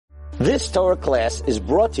This Torah class is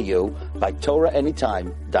brought to you by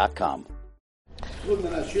TorahAnytime.com.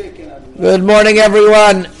 Good morning,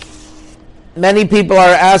 everyone. Many people are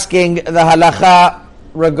asking the halacha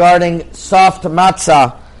regarding soft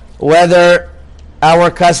matzah, whether our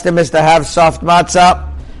custom is to have soft matzah.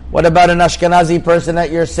 What about an Ashkenazi person at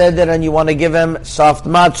your seder and you want to give him soft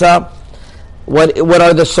matzah? What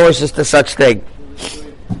are the sources to such thing?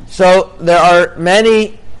 So there are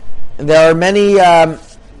many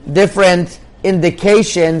different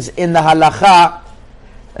indications in the halacha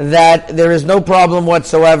that there is no problem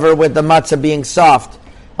whatsoever with the matzah being soft.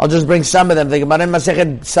 I'll just bring some of them. The Gemara in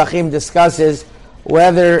Masechet Psachim discusses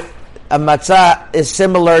whether a matzah is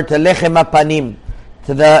similar to lechem hapanim,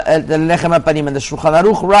 to the lechem hapanim. And the Shulchan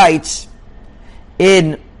Aruch writes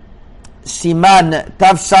in Siman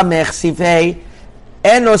Tav Samech Sifhei,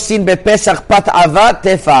 En osin bepesach pat ava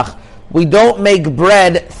tefach. We don't make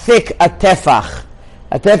bread thick a tefach.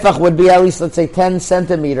 A tefach would be at least, let's say, 10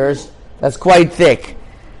 centimeters. That's quite thick.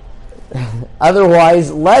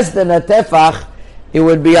 Otherwise, less than a tefach, it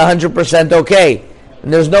would be 100% okay.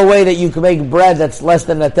 And there's no way that you can make bread that's less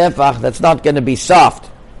than a tefach that's not going to be soft.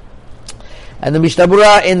 And the Mishnah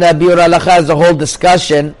Berurah in the Biur Halacha has a whole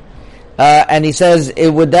discussion, and he says it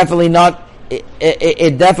would definitely not,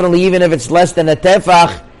 it definitely, even if it's less than a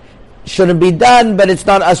tefach, shouldn't be done, but it's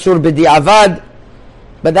not asur b'di'avad.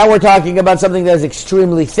 But now we're talking about something that is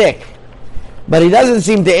extremely thick. But he doesn't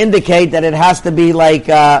seem to indicate that it has to be like,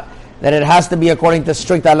 that it has to be according to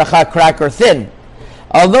strict halacha, crack or thin.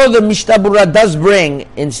 Although the Mishnah Berurah does bring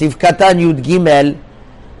in Sif Katan Yud Gimel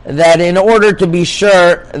that in order to be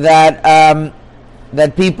sure that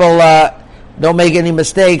that people don't make any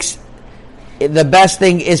mistakes, the best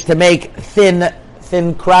thing is to make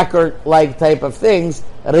thin cracker-like type of things,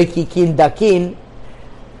 rikikin dakin.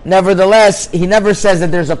 Nevertheless, he never says that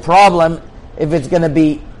there's a problem if it's going to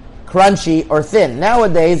be crunchy or thin.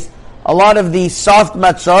 Nowadays, a lot of these soft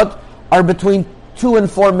matzot are between 2 and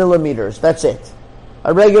 4 millimeters. That's it.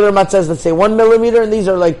 A regular matzah is, let's say, 1 millimeter, and these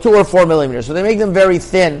are like 2 or 4 millimeters. So they make them very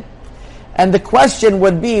thin. And the question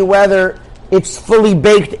would be whether it's fully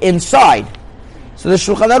baked inside. So the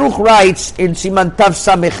Shulchan Aruch writes in Siman Tav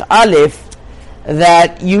Samech Aleph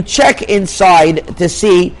that you check inside to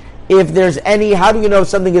see if there's any, how do you know if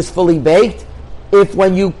something is fully baked? If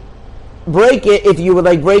when you break it, if you would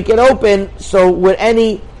like break it open, so would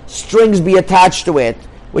any strings be attached to it,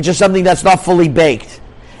 which is something that's not fully baked.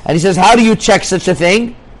 And he says, how do you check such a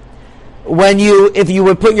thing? If you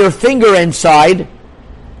would put your finger inside,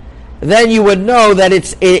 then you would know that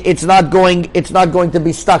it's not going to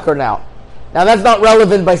be stuck or not. Now that's not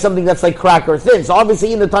relevant by something that's like crack or thin. So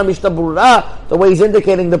obviously in the time Mishnah Berurah, the way he's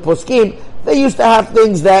indicating the poskim, they used to have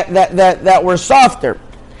things that were softer.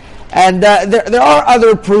 And there are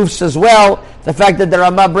other proofs as well. The fact that the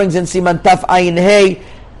Ramah brings in Siman Taf Ayin Hey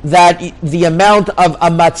that the amount of a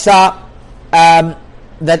matzah,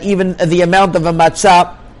 that even the amount of a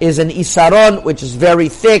matzah is an isaron, which is very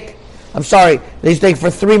thick. I'm sorry, they take for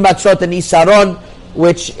 3 matzot an isaron,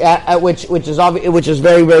 which is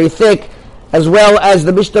very, very thick. As well as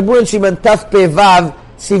the Mishnah Berurah Siman Taf Pei Vav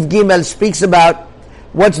Siv Gimel speaks about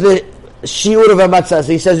what's the shiur of a matzah.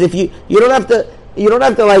 So he says if you don't have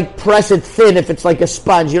to like press it thin if it's like a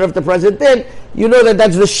sponge. You don't have to press it thin. You know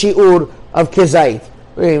that's the shiur of kizait.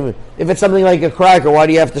 If it's something like a cracker, why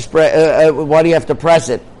do you have to why do you have to press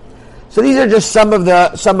it? So these are just some of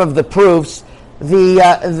the proofs.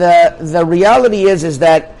 The reality is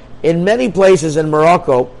that in many places in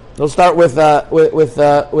Morocco, we'll start with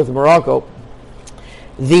Morocco.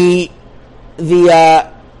 The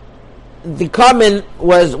common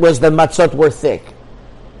was the matzot were thick,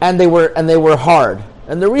 and they were hard.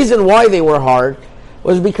 And the reason why they were hard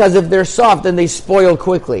was because if they're soft, then they spoil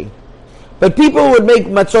quickly. But people would make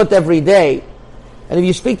matzot every day, and if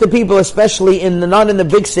you speak to people, especially not in the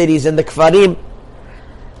big cities, in the kfarim,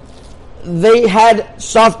 they had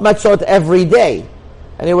soft matzot every day,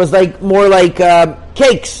 and it was more like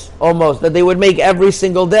cakes almost that they would make every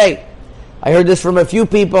single day. I heard this from a few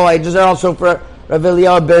people. I just heard also for Rav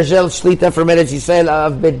Eliyahu Bergel Shlita from Eretz Yisrael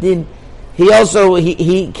of Bedin.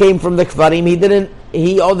 He came from the Kfarim.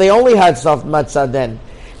 They only had soft matzah then.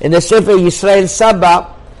 In the Sefer Yisrael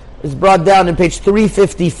Saba, it's brought down in page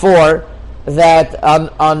 354 that on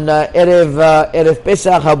Erev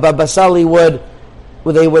Pesach, how Baba Sali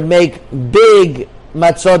they would make big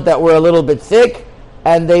matzot that were a little bit thick,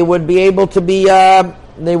 and they would be able to be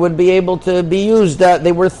used.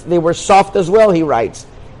 They were soft as well, he writes.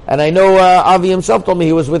 And I know Avi himself told me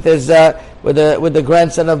he was with his with the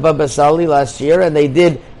grandson of Baba Sali last year, and they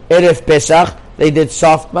did Erev Pesach. They did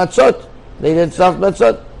soft matzot.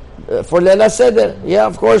 for Leila Seder. Yeah,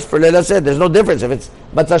 of course, for Leila Seder. There's no difference. If it's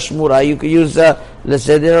Matza Shmura, you could use Le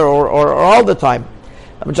Seder or all the time.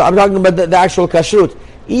 I'm talking about the actual kashrut.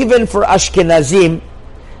 Even for Ashkenazim,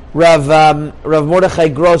 Rav Mordechai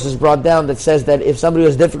Gross is brought down that says that if somebody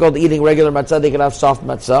was difficult eating regular matzah, they can have soft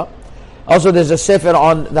matzah. Also, there's a sefer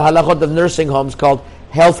on the halachot of nursing homes called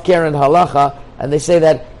Healthcare and Halacha, and they say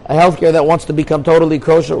that a healthcare that wants to become totally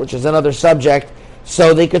kosher, which is another subject,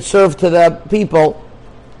 so they could serve to the people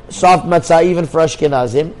soft matzah even for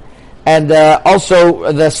Ashkenazim. And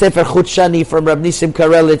also the sefer Chut Shani from Rab Nisim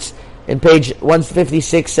Karelitz in page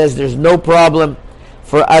 156 says there's no problem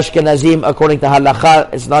for Ashkenazim according to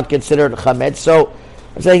halacha. It's not considered chametz. So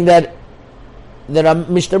I'm saying that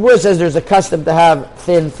Mishnah Berurah says there's a custom to have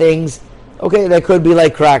thin things. Okay, that could be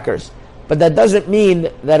like crackers. But that doesn't mean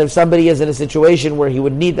that if somebody is in a situation where he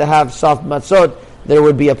would need to have soft matzot, there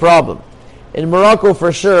would be a problem. In Morocco,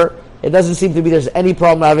 for sure, it doesn't seem to be there's any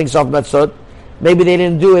problem having soft matzot. Maybe they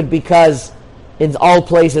didn't do it because, in all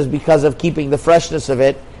places, because of keeping the freshness of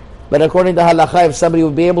it. But according to halakha, if somebody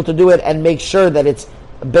would be able to do it and make sure that it's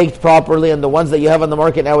baked properly, and the ones that you have on the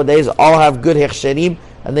market nowadays all have good hechsherim,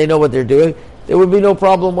 and they know what they're doing, there would be no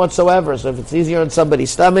problem whatsoever. So if it's easier on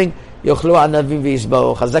somebody's stomach, yochlu anavim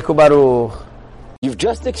v'yizba'u. Chazaku baruch. You've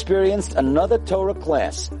just experienced another Torah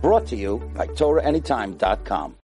class brought to you by TorahAnytime.com.